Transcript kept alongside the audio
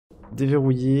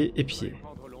Déverrouiller, épier.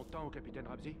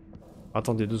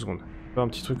 Attendez 2 secondes. Un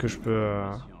petit truc que je peux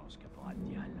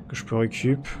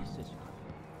récup.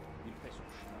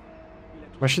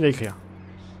 Machine à écrire.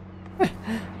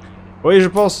 Oui, je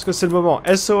pense que c'est le moment.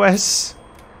 SOS.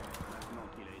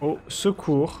 Au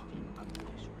secours.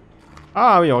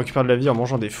 Ah oui, on récupère de la vie en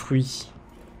mangeant des fruits.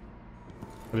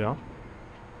 Très bien.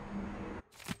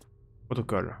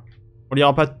 Protocole. On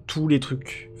lira pas tous les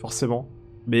trucs, forcément.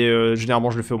 Mais généralement,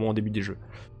 je le fais au moins au début des jeux.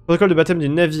 Protocole de baptême du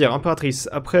navire, impératrice.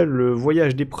 Après le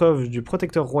voyage d'épreuve du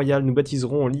protecteur royal, nous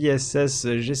baptiserons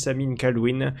l'ISS Jessamine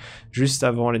Caldwin, juste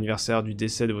avant l'anniversaire du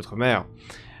décès de votre mère.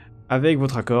 Avec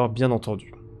votre accord, bien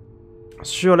entendu.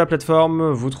 Sur la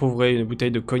plateforme, vous trouverez une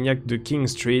bouteille de cognac de King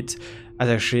Street,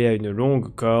 attachée à une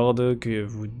longue corde que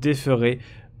vous déferez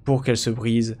pour qu'elle se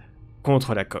brise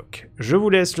contre la coque. Je vous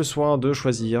laisse le soin de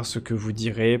choisir ce que vous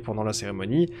direz pendant la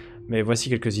cérémonie, mais voici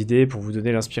quelques idées pour vous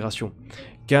donner l'inspiration.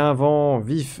 Qu'un vent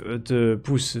vif te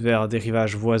pousse vers des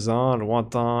rivages voisins,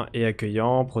 lointains et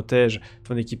accueillants, protège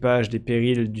ton équipage des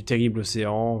périls du terrible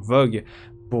océan, vogue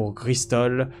pour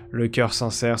Gristol, le cœur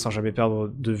sincère sans jamais perdre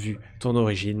de vue ton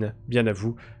origine, bien à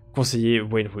vous, conseiller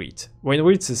Wainwright.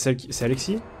 Wainwright, c'est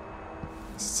Alexis?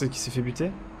 C'est celle qui s'est fait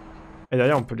buter? Et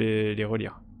derrière, on peut les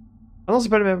relire. Ah non, c'est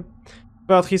pas le même.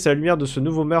 Impératrice, à la lumière de ce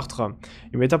nouveau meurtre,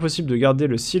 il m'est impossible de garder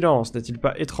le silence. N'est-il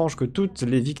pas étrange que toutes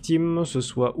les victimes se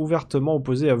soient ouvertement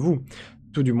opposées à vous?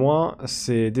 Tout du moins,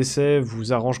 ces décès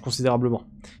vous arrangent considérablement.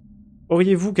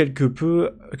 Auriez-vous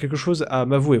quelque chose à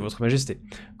m'avouer, votre majesté?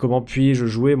 Comment puis-je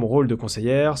jouer mon rôle de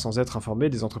conseillère sans être informé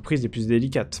des entreprises les plus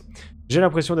délicates? J'ai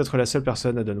l'impression d'être la seule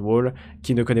personne à Dunwall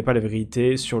qui ne connaît pas la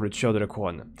vérité sur le tueur de la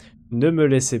couronne. Ne me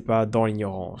laissez pas dans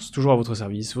l'ignorance. Toujours à votre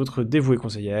service, votre dévouée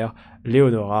conseillère,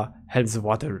 Leonora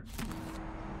Helmswater.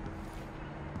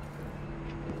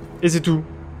 Et c'est tout.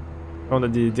 Là, on a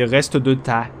des restes de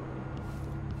tas.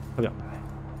 Très bien.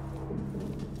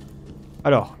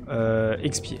 Alors,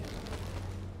 expier.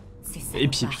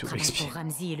 Épier plutôt, expier.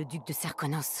 Ramsay et le duc de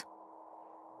Serkonos.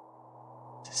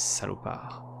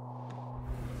 Salopard.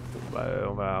 Bah,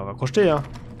 on va crocheter, hein.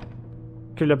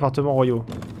 Quel appartement royaux.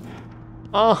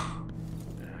 Ah,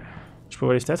 je peux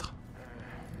ouvrir les fenêtres?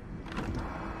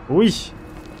 Oui.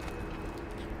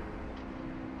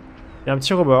 Il y a un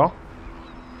petit rebord.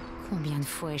 Combien de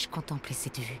fois ai-je contemplé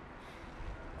cette vue?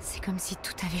 C'est comme si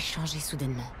tout avait changé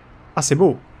soudainement. Ah, c'est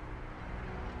beau.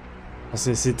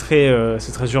 C'est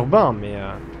très urbain, mais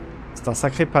c'est un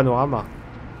sacré panorama.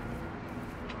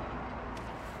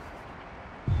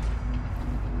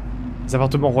 Les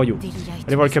appartements royaux.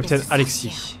 Allez voir le capitaine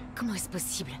Alexis. Comment est-ce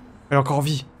possible? Elle est encore en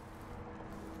vie.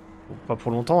 Bon, pas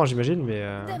pour longtemps, j'imagine, mais...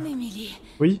 Dame Emily,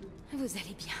 oui. vous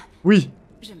allez bien? Oui.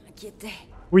 Je m'inquiétais.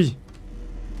 Oui.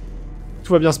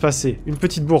 Tout va bien se passer. Une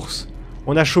petite bourse.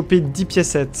 On a chopé 10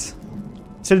 piécettes.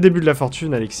 C'est le début de la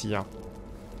fortune, Alexis. Hein.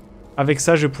 Avec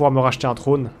ça, je vais pouvoir me racheter un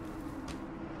trône.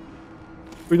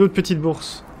 Une autre petite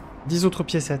bourse. 10 autres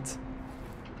piécettes.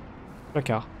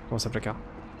 Placard. Comment ça, placard?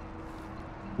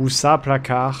 Où ça,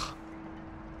 placard?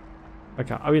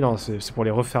 Placard. Ah oui, non, c'est pour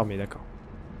les refermer, d'accord.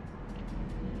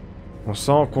 On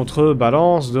sent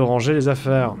contrebalance de ranger les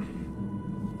affaires.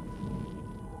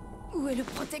 Où est le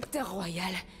protecteur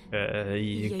royal?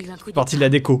 Il est parti de la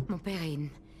déco.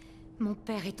 Mon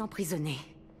père est emprisonné.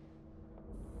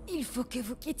 Il faut que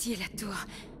vous quittiez la tour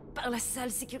par la salle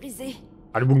sécurisée.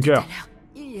 Ah, le bunker. Tout à l'heure,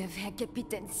 il y avait un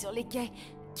capitaine sur les quais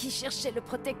qui cherchait le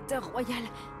protecteur royal.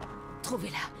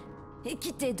 Trouvez-la et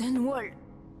quittez Dunwall.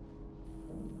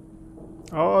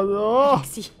 Oh non!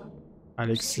 Alexis.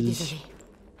 Alexis. Je suis désolée.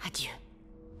 Adieu.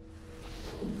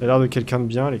 T'as l'air de quelqu'un de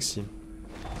bien, Alexis.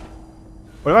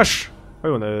 Oh la vache!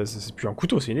 Ah oui, c'est plus un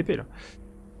couteau, c'est une épée,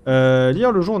 là.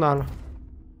 Lire le journal.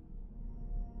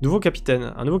 Nouveau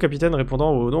capitaine. Un nouveau capitaine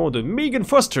répondant au nom de Megan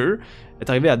Foster est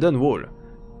arrivé à Dunwall.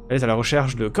 Elle est à la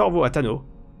recherche de Corvo Atano.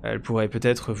 Elle pourrait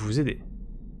peut-être vous aider.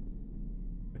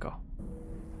 D'accord.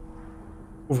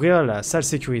 Ouvrir la salle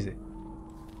sécurisée.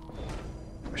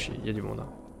 Il y a du monde. Hein.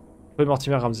 Peu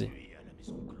Mortimer Ramsay.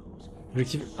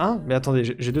 Objectif 1? Mais attendez,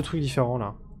 j'ai deux trucs différents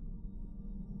là.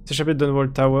 S'échapper de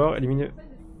Dunwall Tower, éliminer...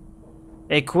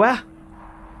 Et quoi?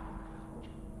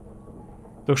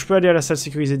 Donc je peux aller à la salle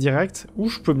sécurisée direct, ou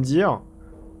je peux me dire...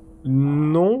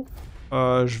 Non,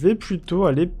 je vais plutôt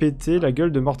aller péter la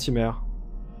gueule de Mortimer.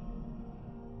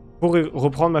 Pour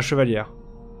reprendre ma chevalière.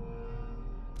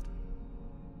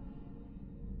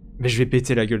 Mais je vais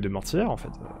péter la gueule de Mortimer en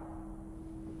fait.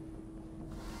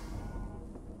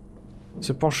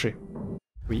 Se pencher.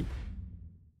 Oui.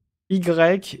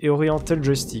 Y et orienter le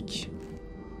joystick.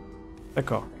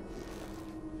 D'accord.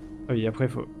 Ah oui, après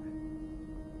il faut...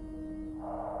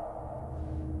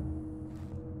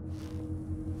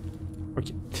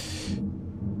 Ok.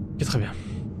 Ok, très bien.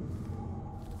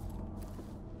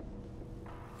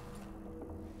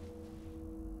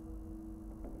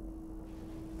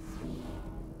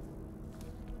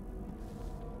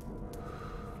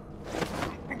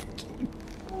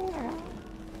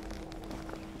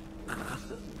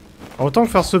 Alors, autant que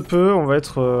faire se peut, on va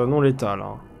être non létal.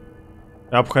 Hein.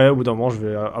 Et après, au bout d'un moment, je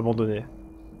vais abandonner.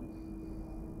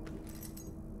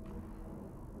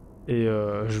 Et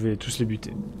je vais tous les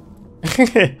buter.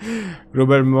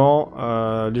 Globalement,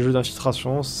 les jeux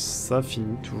d'infiltration, ça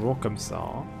finit toujours comme ça.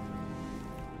 Hein.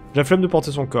 J'ai la flemme de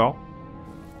porter son corps.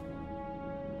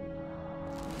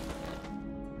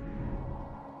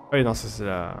 Ah oui, non, ça c'est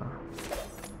la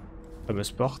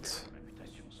fameuse porte.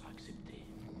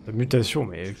 La mutation,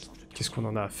 mais qu'est-ce qu'on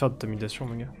en a à faire de ta mutation,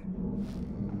 mon gars?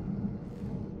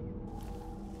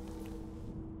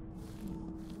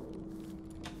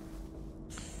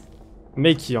 Le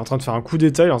mec qui est en train de faire un coup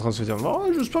d'état, il est en train de se dire oh,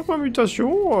 j'espère que ma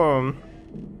mutation,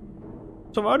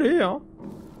 ça va aller, hein.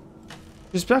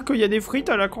 J'espère qu'il y a des frites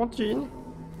à la cantine.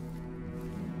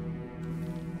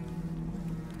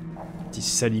 Petit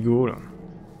saligo, là.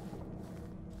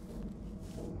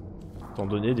 T'en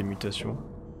donner des mutations.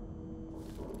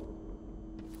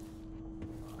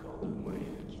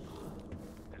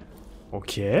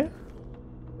 Ok.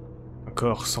 Un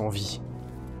corps sans vie.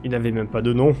 Il n'avait même pas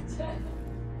de nom.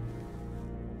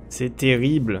 C'est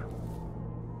terrible.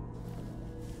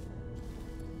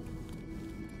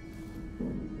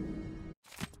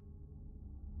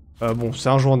 Bon, c'est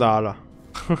un journal.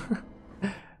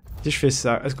 Si je fais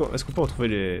ça, est-ce qu'on peut retrouver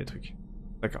les trucs?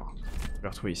 D'accord, je vais les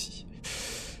retrouver ici.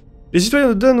 Les citoyens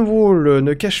de Dunwall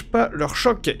ne cachent pas leur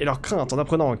choc et leur crainte en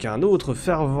apprenant qu'un autre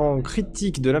fervent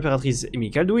critique de l'impératrice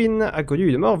Amy Caldwin a connu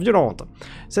une mort violente.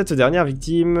 Cette dernière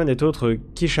victime n'est autre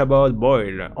qu'Ichabod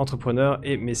Boyle, entrepreneur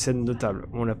et mécène notable.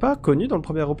 On l'a pas connu dans le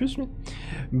premier opus, lui?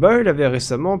 Boyle avait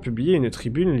récemment publié une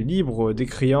tribune libre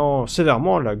décriant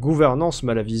sévèrement la gouvernance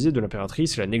mal avisée de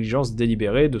l'impératrice et la négligence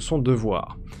délibérée de son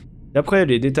devoir. D'après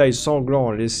les détails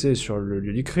sanglants laissés sur le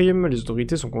lieu du crime, les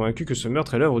autorités sont convaincues que ce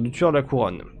meurtre est l'œuvre du tueur de la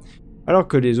couronne. Alors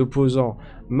que les opposants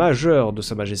majeurs de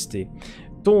Sa Majesté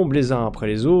tombent les uns après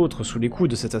les autres sous les coups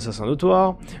de cet assassin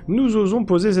notoire, nous osons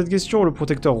poser cette question. Le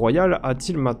protecteur royal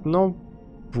a-t-il maintenant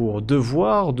pour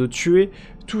devoir de tuer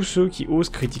tous ceux qui osent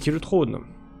critiquer le trône?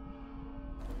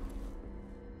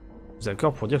 Vous êtes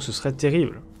d'accord pour dire que ce serait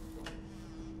terrible?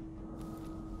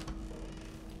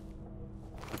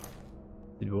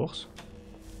 Petite bourse.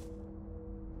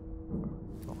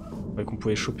 Ouais, qu'on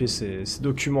pouvait choper ces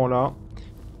documents-là.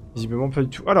 Visiblement pas du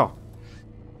tout. Alors,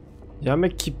 il y a un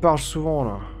mec qui parle souvent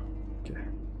là. Ok.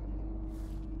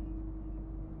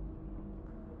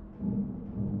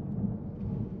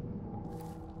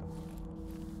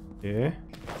 Ok.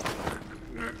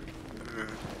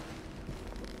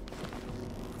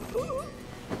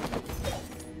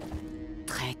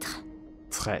 Traître.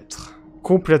 Traître.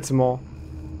 Complètement.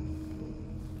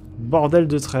 Bordel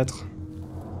de traître.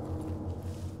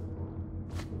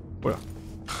 Voilà.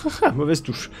 Mauvaise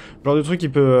touche. Genre de truc qui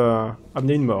peut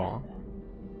amener une mort. Hein.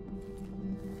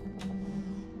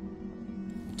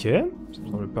 Ok. Ça me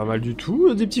semble pas mal du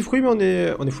tout. Des petits fruits,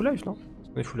 mais on est full life, non?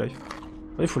 On est full life.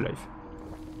 On est full life.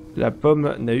 La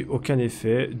pomme n'a eu aucun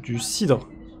effet. Du cidre.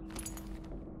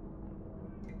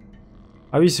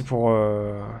 Ah oui, c'est pour...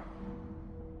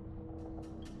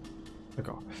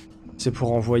 D'accord. C'est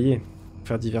pour envoyer.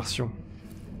 Faire diversion.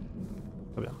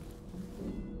 Très bien.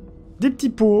 Des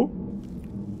petits pots.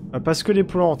 Parce que les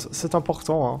plantes, c'est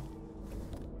important, hein.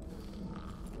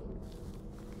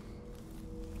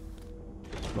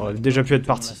 On aurait déjà pu être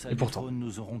parti, et pourtant.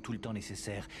 Nous aurons tout le temps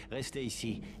nécessaire. Restez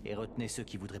ici et retenez ceux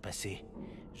qui voudraient passer.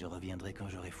 Je reviendrai quand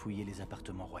j'aurai fouillé les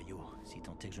appartements royaux, si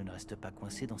tant est que je ne reste pas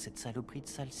coincé dans cette saloperie de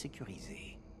salle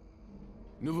sécurisée.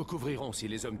 Nous vous couvrirons si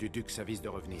les hommes du duc s'avisent de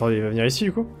revenir. Attendez, il va venir ici,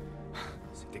 du coup?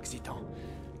 C'est excitant.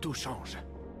 Tout change.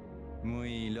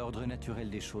 Oui, l'ordre naturel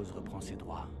des choses reprend ses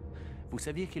droits. Vous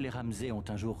saviez que les Ramsay ont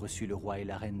un jour reçu le roi et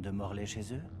la reine de Morlaix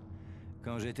chez eux?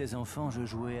 Quand j'étais enfant, je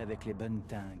jouais avec les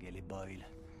Bunting et les Boyle.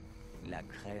 La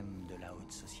crème de la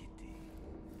haute société.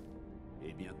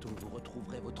 Et bientôt vous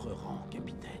retrouverez votre rang,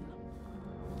 capitaine.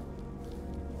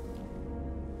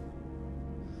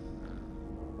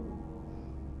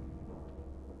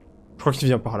 Je crois qu'il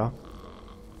vient par là.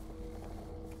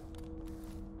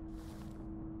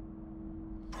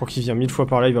 Je crois qu'il vient 1000 fois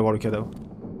par là, il va voir le cadavre.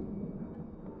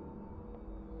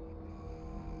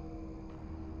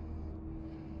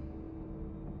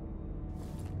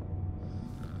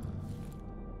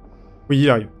 Oui, il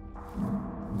arrive.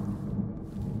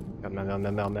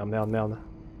 Merde.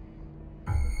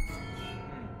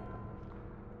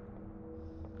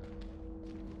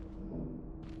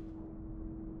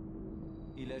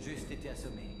 Il a juste été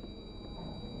assommé.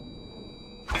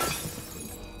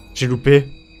 J'ai loupé.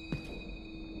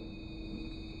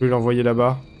 Je vais l'envoyer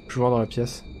là-bas. Je vais voir dans la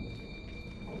pièce.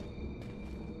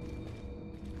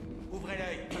 Ouvrez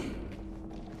l'œil.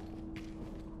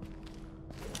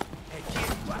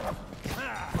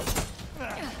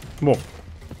 Bon.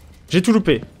 J'ai tout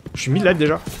loupé. Je suis mid-life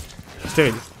déjà. C'est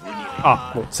terrible.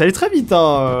 Ah, bon. Ça allait très vite,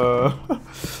 hein.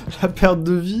 La perte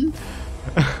de vie.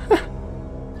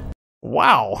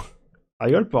 Waouh. Ça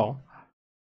rigole pas, hein.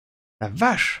 La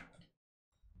vache.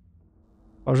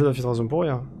 Un jeu d'infiltration pour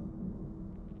rien.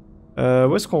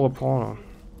 Où est-ce qu'on reprend, là?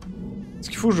 Est-ce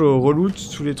qu'il faut que je reloot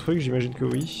tous les trucs? J'imagine que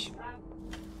oui.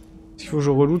 Est-ce qu'il faut que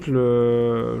je reloot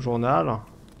le journal?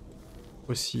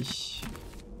 Aussi.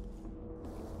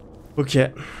 Ok.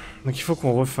 Donc il faut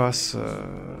qu'on refasse...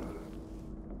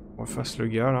 On refasse le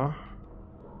gars, là.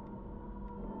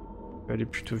 On va aller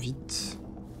plutôt vite.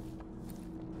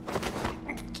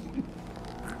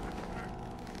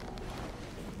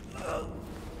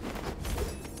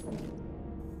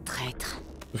 Traître.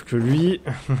 Sauf que lui...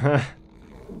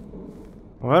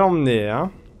 On va l'emmener,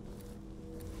 hein.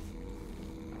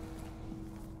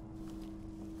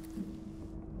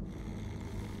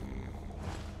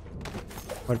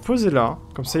 On va le poser là.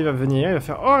 Comme ça, il va venir, il va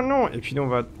faire... Oh non! Et puis nous, on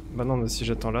va... Bah non, mais si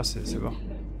j'attends là, c'est mort.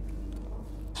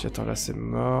 Si j'attends là, c'est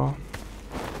mort.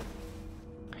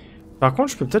 Par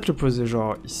contre, je peux peut-être le poser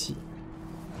genre ici.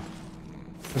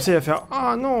 Comme ça, il va faire...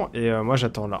 Ah non! Et moi,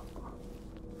 j'attends là.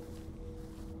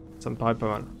 Ça me paraît pas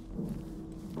mal.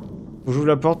 J'ouvre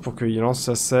la porte pour qu'il lance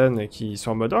sa scène et qu'il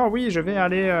soit en mode « Oh oui, je vais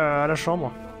aller à la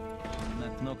chambre ».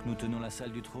 Maintenant que nous tenons la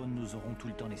salle du trône, nous aurons tout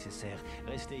le temps nécessaire.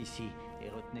 Restez ici et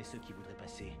retenez ceux qui voudraient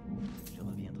passer. Je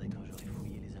reviendrai quand j'aurai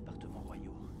fouillé les appartements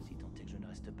royaux. Si tant est que je ne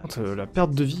reste pas... La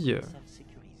perte de vie...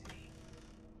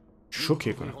 Je suis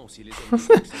choqué, quoi.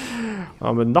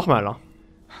 En mode normal, hein.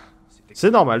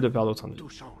 C'est normal de perdre autant de vie. Tout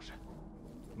change.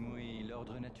 Oui,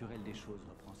 l'ordre naturel des choses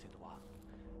reprend ses droits.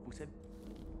 Vous savez...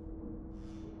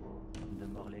 de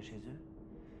Morlaix chez eux?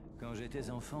 Quand j'étais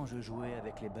enfant, je jouais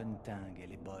avec les Bunting et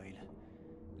les Boyle.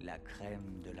 La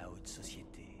crème de la haute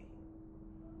société.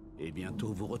 Et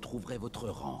bientôt vous retrouverez votre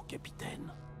rang,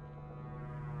 capitaine.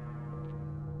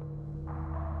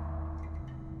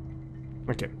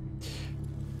 Ok.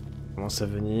 Commence à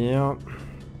venir.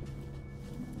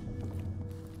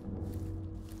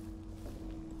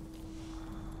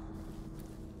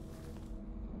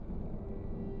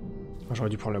 J'aurais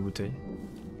dû prendre la bouteille.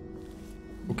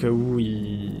 Au cas où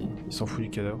il s'en fout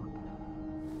du cadavre.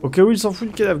 Au cas où il s'en fout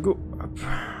du cadavre, go! Hop.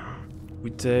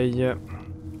 Bouteille. Là,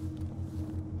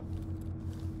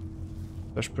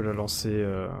 je peux la lancer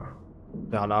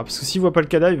vers là. Parce que s'il voit pas le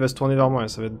cadavre, il va se tourner vers moi et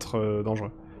ça va être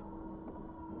dangereux.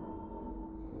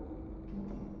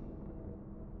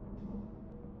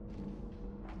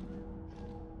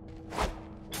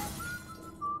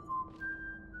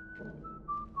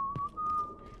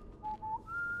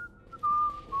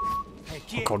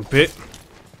 Encore loupé.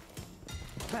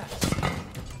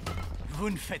 Vous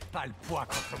ne faites pas le poids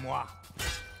contre moi.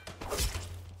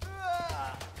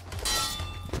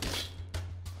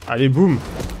 Allez, boum.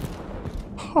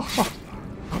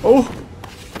 Oh.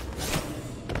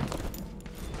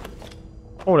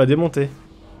 On l'a démonté.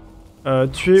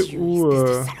 Tuer ou...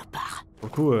 Pour le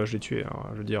coup, je l'ai tué. Hein.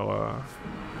 Je veux dire...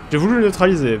 J'ai voulu le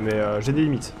neutraliser, mais j'ai des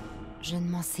limites. Je ne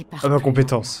m'en sépare À ma plus.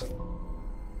 compétence.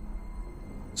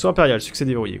 Saut impérial, succès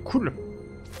déverrouillé. Cool.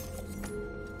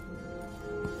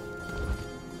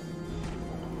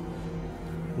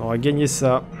 On aura gagné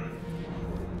ça.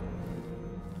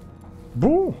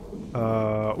 Bon.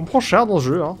 On prend cher dans ce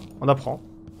jeu, hein. On apprend.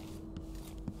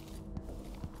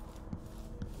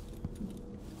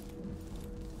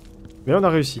 Mais là, on a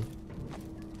réussi.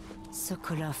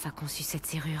 Sokolov a conçu cette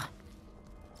serrure.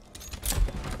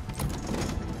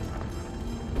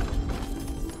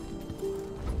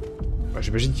 Ouais,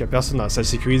 j'imagine qu'il y a personne dans la salle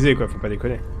sécurisée, quoi. Faut pas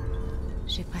déconner.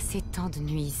 J'ai passé tant de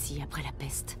nuits ici après la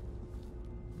peste.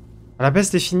 La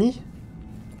peste est finie?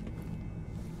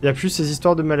 Il y a plus ces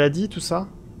histoires de maladies, tout ça?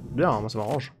 Bien, moi ça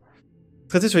m'arrange.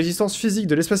 Traité sur l'existence physique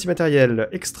de l'espace immatériel.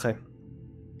 Extrait.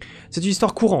 C'est une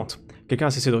histoire courante. Quelqu'un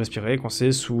a cessé de respirer,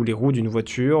 coincé sous les roues d'une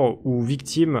voiture ou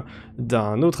victime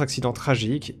d'un autre accident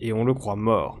tragique et on le croit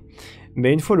mort.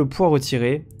 Mais une fois le poids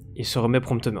retiré, il se remet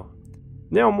promptement.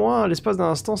 Néanmoins, à l'espace d'un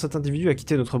instant, cet individu a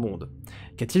quitté notre monde.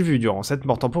 Qu'a-t-il vu durant cette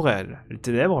mort temporelle? Les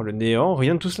ténèbres, le néant,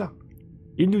 rien de tout cela.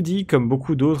 Il nous dit, comme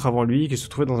beaucoup d'autres avant lui, qu'il se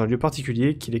trouvait dans un lieu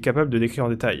particulier qu'il est capable de décrire en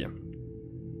détail.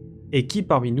 Et qui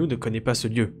parmi nous ne connaît pas ce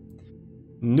lieu?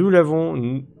 Nous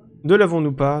l'avons Ne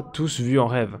l'avons-nous pas tous vu en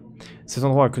rêve? Cet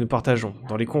endroit que nous partageons,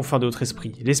 dans les confins de notre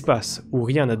esprit, l'espace où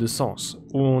rien n'a de sens,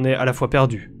 où on est à la fois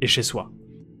perdu et chez soi.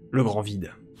 Le grand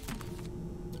vide.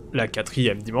 La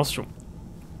 4e dimension.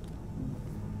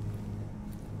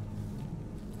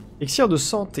 Élixir de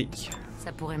santé.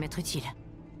 Ça pourrait m'être utile.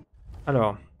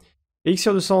 Alors,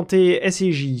 élixir de santé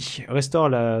SJ restaure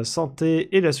la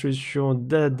santé et la solution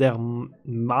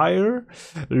d'Adermire.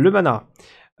 Le mana.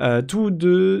 Tous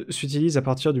deux s'utilisent à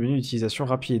partir du menu d'utilisation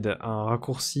rapide. Un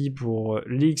raccourci pour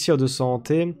l'élixir de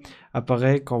santé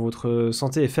apparaît quand votre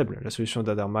santé est faible. La solution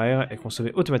d'Adermire est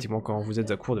consommée automatiquement quand vous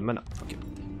êtes à court de mana. Okay.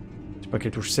 Je sais pas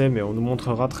quelle touche c'est, mais on nous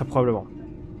montrera très probablement.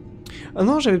 Ah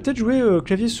non, j'avais peut-être joué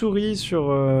clavier-souris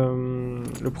sur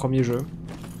le premier jeu.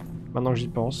 Maintenant que j'y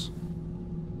pense.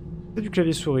 C'est du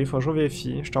clavier-souris, faudra que je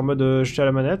revérifie. J'étais en mode j'étais à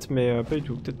la manette, mais pas du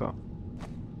tout, peut-être pas.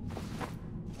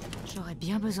 J'aurais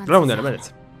bien besoin de Là, on est à la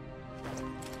manette.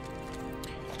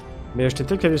 Mais j'étais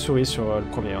peut-être clavier-souris sur le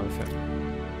premier, en effet.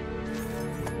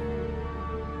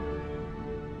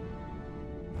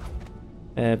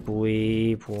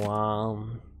 Oui, point.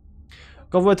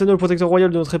 Quand vous atteignez le protecteur royal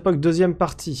de notre époque, 2e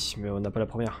partie. Mais on n'a pas la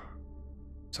première.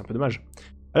 C'est un peu dommage.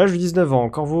 À l'âge de 19 ans,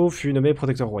 Corvo fut nommé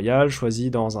protecteur royal,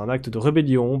 choisi dans un acte de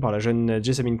rébellion par la jeune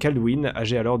Jessamine Caldwin,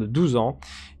 âgée alors de 12 ans.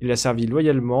 Il a servi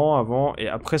loyalement avant et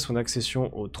après son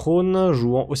accession au trône,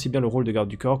 jouant aussi bien le rôle de garde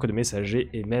du corps que de messager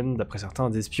et même, d'après certains,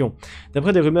 d'espion.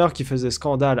 D'après des rumeurs qui faisaient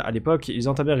scandale à l'époque, ils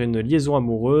entamèrent une liaison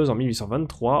amoureuse en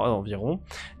 1823 environ.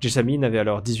 Jessamine avait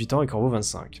alors 18 ans et Corvo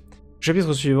 25. Le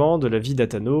chapitre suivant de la vie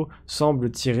d'Athano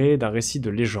semble tiré d'un récit de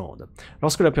légende.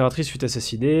 Lorsque l'impératrice fut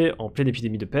assassinée, en pleine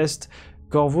épidémie de peste,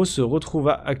 Corvo se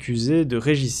retrouva accusé de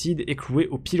régicide et cloué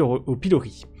au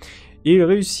pilori. Il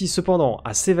réussit cependant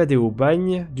à s'évader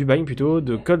du bagne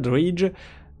de Coldridge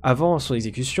avant son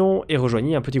exécution et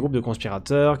rejoignit un petit groupe de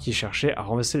conspirateurs qui cherchaient à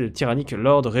renverser le tyrannique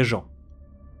Lord Régent.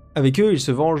 Avec eux, il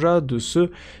se vengea de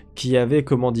ceux qui avaient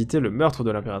commandité le meurtre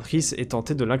de l'impératrice et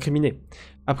tenté de l'incriminer.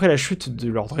 Après la chute de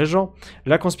Lord Régent,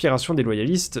 la conspiration des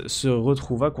loyalistes se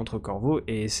retrouva contre Corvo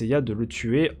et essaya de le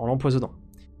tuer en l'empoisonnant.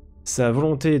 Sa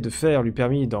volonté de fer lui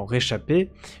permit d'en réchapper,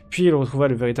 puis il retrouva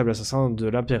le véritable assassin de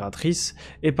l'impératrice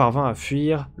et parvint à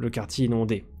fuir le quartier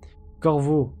inondé.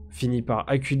 Corvo finit par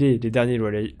acculer les derniers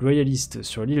loyalistes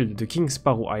sur l'île de King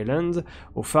Sparrow Island,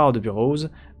 au phare de Burroughs,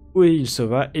 où il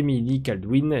sauva Emily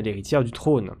Caldwin, l'héritière du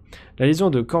trône. La liaison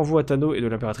de Corvo Athano et de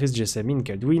l'impératrice Jessamine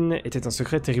Caldwin était un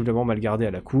secret terriblement mal gardé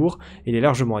à la cour, et il est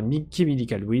largement admis qu'Emily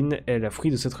Caldwin est la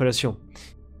fruit de cette relation.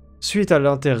 Suite à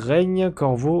l'interrègne,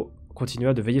 Corvo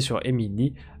continua de veiller sur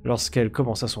Emily lorsqu'elle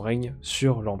commença son règne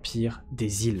sur l'Empire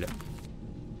des îles.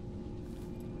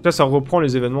 Là, ça reprend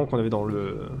les événements qu'on avait dans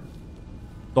le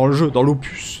jeu, dans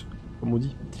l'opus, comme on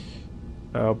dit.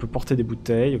 On peut porter des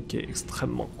bouteilles, ok,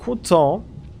 extrêmement content.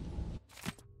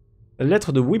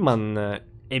 Lettre de Wiman.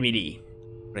 Emily,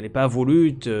 je n'ai pas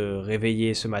voulu te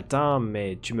réveiller ce matin,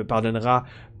 mais tu me pardonneras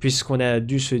puisqu'on a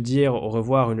dû se dire au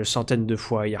revoir une centaine de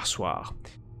fois hier soir.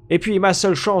 Et puis ma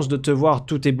seule chance de te voir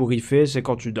tout ébouriffé, c'est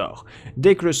quand tu dors.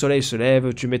 Dès que le soleil se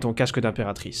lève, tu mets ton casque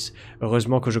d'impératrice.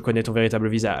 Heureusement que je connais ton véritable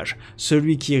visage,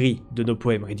 celui qui rit de nos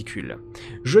poèmes ridicules.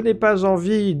 Je n'ai pas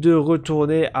envie de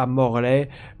retourner à Morlaix,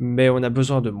 mais on a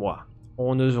besoin de moi.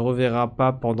 On ne se reverra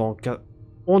pas pendant 4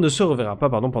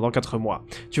 mois.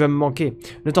 Tu vas me manquer,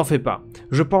 ne t'en fais pas.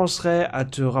 Je penserai à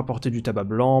te rapporter du tabac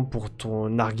blanc pour ton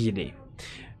narguilé.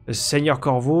 Seigneur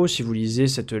Corvo, si vous lisez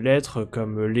cette lettre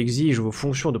comme l'exigent vos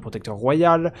fonctions de protecteur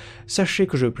royal, sachez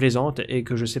que je plaisante et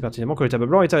que je sais pertinemment que le tabac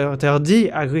blanc est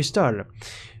interdit à Bristol.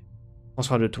 Prends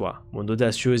soin de toi, mon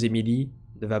audacieuse Emily,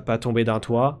 ne va pas tomber d'un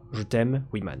toit, je t'aime,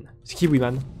 Wiman. C'est qui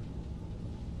Wiman?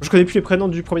 Je connais plus les prénoms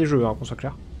du premier jeu, hein, qu'on soit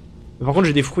clair. Mais par contre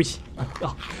j'ai des fruits.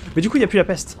 Mais du coup il n'y a plus la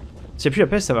peste. S'il n'y a plus la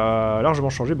peste, ça va largement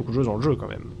changer beaucoup de choses dans le jeu quand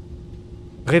même.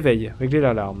 Réveil, régler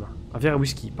l'alarme. Un verre à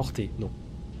whisky, porter, non.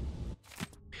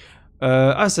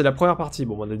 C'est la première partie.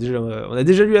 Bon, on a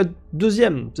déjà lu la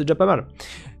deuxième, c'est déjà pas mal.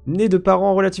 Né de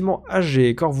parents relativement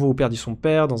âgés, Corvo perdit son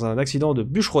père dans un accident de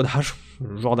bûcheronnage.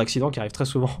 Le genre d'accident qui arrive très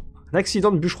souvent. Un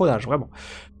accident de bûcheronnage, vraiment.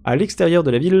 À l'extérieur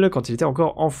de la ville quand il était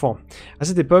encore enfant. À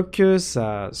cette époque,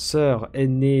 sa sœur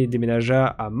aînée déménagea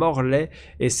à Morlaix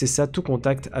et cessa tout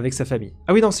contact avec sa famille.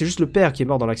 Ah oui non, c'est juste le père qui est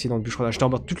mort dans l'accident de bûcheronnage. J'étais en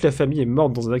mode toute la famille est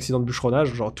morte dans un accident de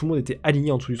bûcheronnage, genre tout le monde était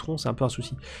aligné en dessous du tronc, c'est un peu un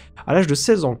souci. À l'âge de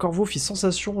 16 ans, Corvo fit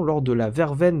sensation lors de la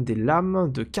verveine des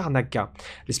lames de Karnaca.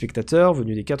 Les spectateurs,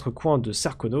 venus des 4 coins de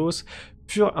Sarkonos,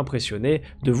 furent impressionnés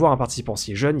de voir un participant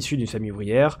si jeune issu d'une famille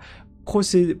ouvrière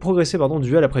progresser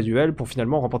duel après duel pour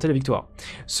finalement remporter la victoire.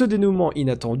 Ce dénouement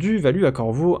inattendu valut à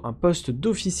Corvo un poste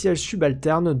d'officiel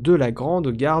subalterne de la grande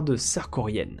garde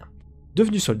sarkorienne.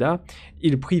 Devenu soldat,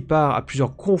 il prit part à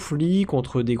plusieurs conflits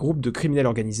contre des groupes de criminels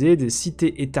organisés, des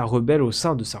cités-états rebelles au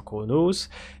sein de Sarkonos,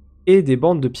 et des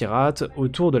bandes de pirates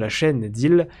autour de la chaîne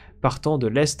d'îles partant de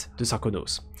l'est de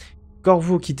Sarkonos.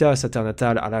 Corvo quitta sa terre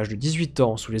natale à l'âge de 18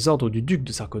 ans sous les ordres du duc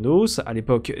de Sarkonos, à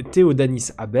l'époque Théodanis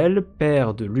Abel,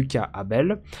 père de Lucas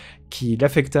Abel, qui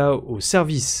l'affecta au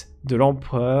service de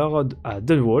l'empereur à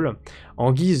Dunwall,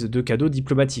 en guise de cadeau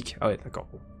diplomatique. Ah ouais, d'accord.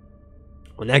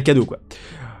 On est un cadeau, quoi.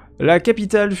 La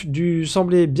capitale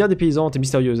semblait bien dépaysante et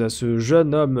mystérieuse à ce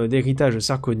jeune homme d'héritage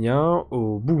sarkonien.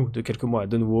 Au bout de quelques mois à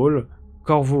Dunwall,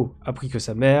 Corvo apprit que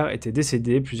sa mère était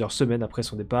décédée plusieurs semaines après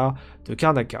son départ de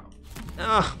Karnaca.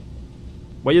 Ah,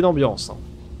 moyenne ambiance. Hein.